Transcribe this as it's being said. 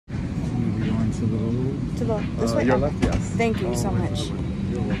To the this way? Your Okay. left, yes. Thank you so much.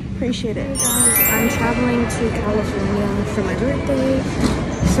 Appreciate it. I'm traveling to California for my birthday.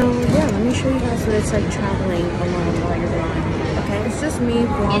 So yeah, let me show you guys what it's like traveling alone while you're gone. Okay, it's just me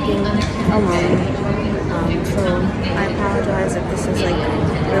vlogging alone. So I apologize if this is like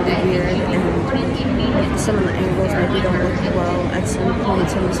really weird and if some of the angles maybe don't look well at some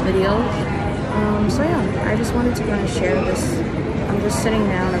points in this video. So yeah, I just wanted to kind of share this. I'm just sitting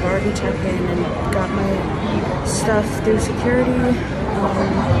down. I've already checked in and got my stuff through security.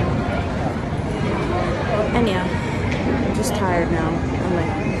 And yeah, I'm just tired now. I'm like,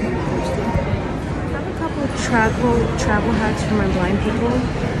 I have a couple of travel hacks for my blind people.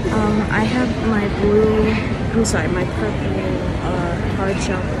 I have my my purple hard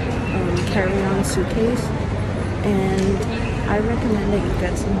shell carry-on suitcase, and I recommend that you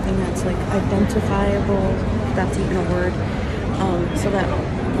get something that's like identifiable, if that's even a word, so that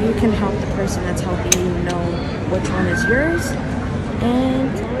you can help the person that's helping you know which one is yours. And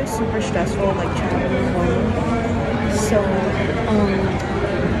it's always super stressful, like traveling alone. So,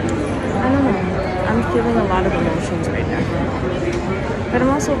 I don't know. I'm feeling a lot of emotions right now, but I'm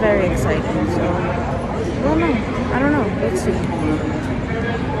also very excited. So, well, no, I don't know. Let's see.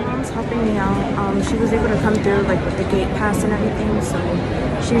 Mom's helping me out. She was able to come through like with the gate pass and everything. So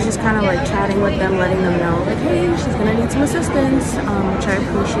she was just kind of like chatting with them, letting them know like, hey, she's gonna need some assistance, which I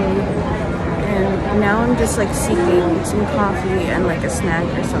appreciate. And now I'm just like seeking some coffee and like a snack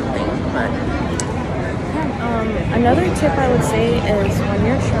or something. But yeah, another tip I would say is when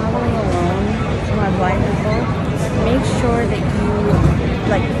you're traveling alone to my blind people, make sure that you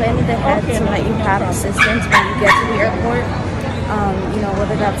like plan it ahead so that you have assistance when you get to the airport. You know,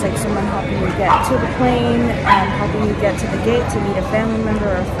 whether that's like someone helping you get to the plane, helping you get to the gate to meet a family member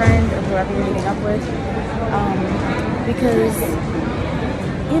or a friend or whoever you're meeting up with, because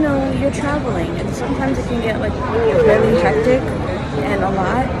you know, you're traveling and sometimes it can get like really hectic and a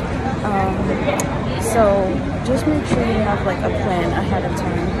lot. So just make sure you have like a plan ahead of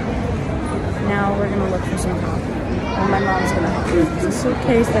time. Now we're gonna look for some coffee. And my mom's gonna help me. It's a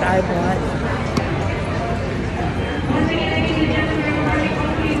suitcase that I bought.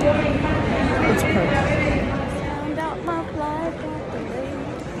 It's perfect. Found out my flight got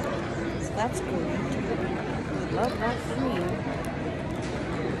delayed. So that's good. Love that for me.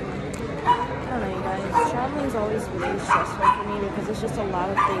 I don't know, you guys. Traveling is always really stressful for me because it's just a lot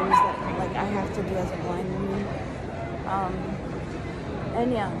of things that like I have to do as a blind woman. And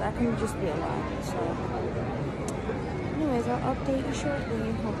yeah, that can just be a lot. So, anyways, I'll update you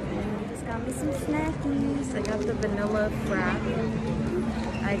shortly. Hopefully, just got me some snackies. I got the vanilla frap.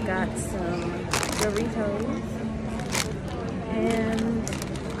 I got some Doritos and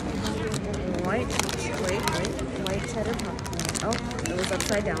white cheddar popcorn. Oh, it was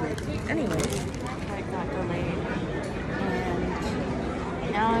upside down. Anyway, I got delayed,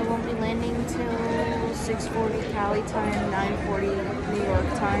 and now I won't be landing till 6:40 Cali time, 9:40 New York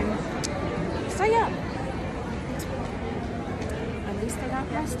time. So yeah, at least I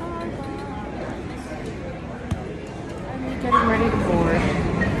got my Starbucks. I'm getting ready to board.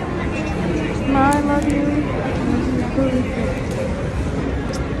 I love you.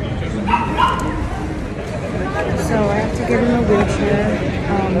 So I have to get in a wheelchair,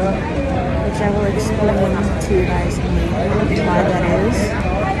 which I will explain to you guys why that is.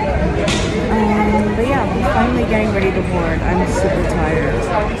 But yeah, I'm finally getting ready to board. I'm super tired.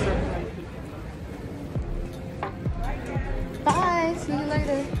 Bye, see you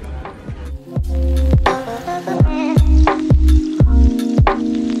later.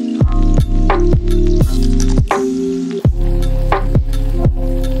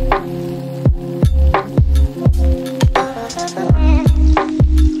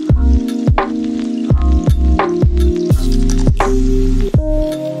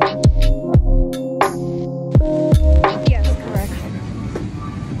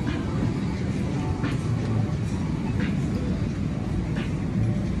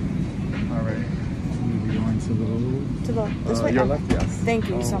 To the this way? Your left, yes. Thank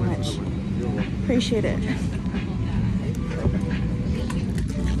you so much. Appreciate it.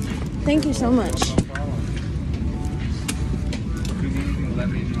 Thank you so much.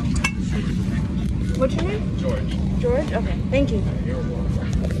 What's your name? George. George? Okay. Thank you.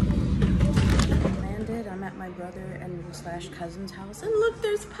 Landed. I'm at my brother and slash cousin's house. And look,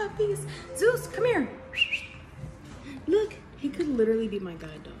 there's puppies. Zeus, come here. Look, he could literally be my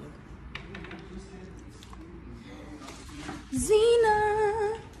guide dog.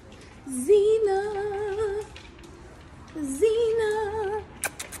 Xena, Xena, Xena.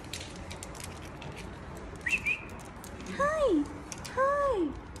 Hi, hi.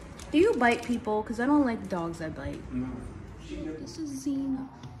 Do you bite people? Because I don't like dogs that bite. No. This is Xena.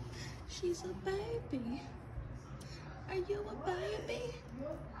 She's a baby. Are you a baby?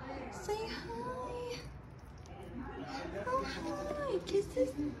 Say hi. Oh, hi.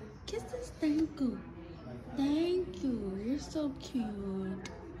 Kisses. Kisses. Thank you. Thank you. You're so cute.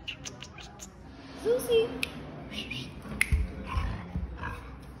 Susie.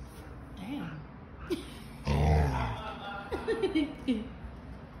 Damn.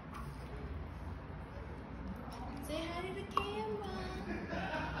 Say hi to the camera.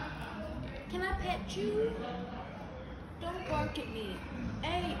 Can I pet you? Don't bark at me.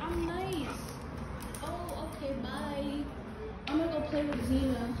 Hey, I'm nice. Oh, okay, bye. I'm gonna go play with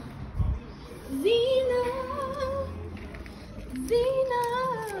Xena. Xena! Xena!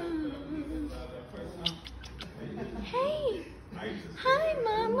 Hey! Hi,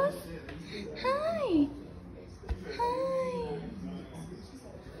 mamas! Hi! Hi!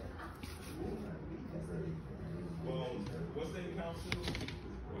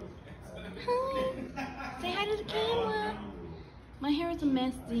 Hi! Say hi to the camera! My hair is a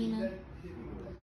mess, Xena.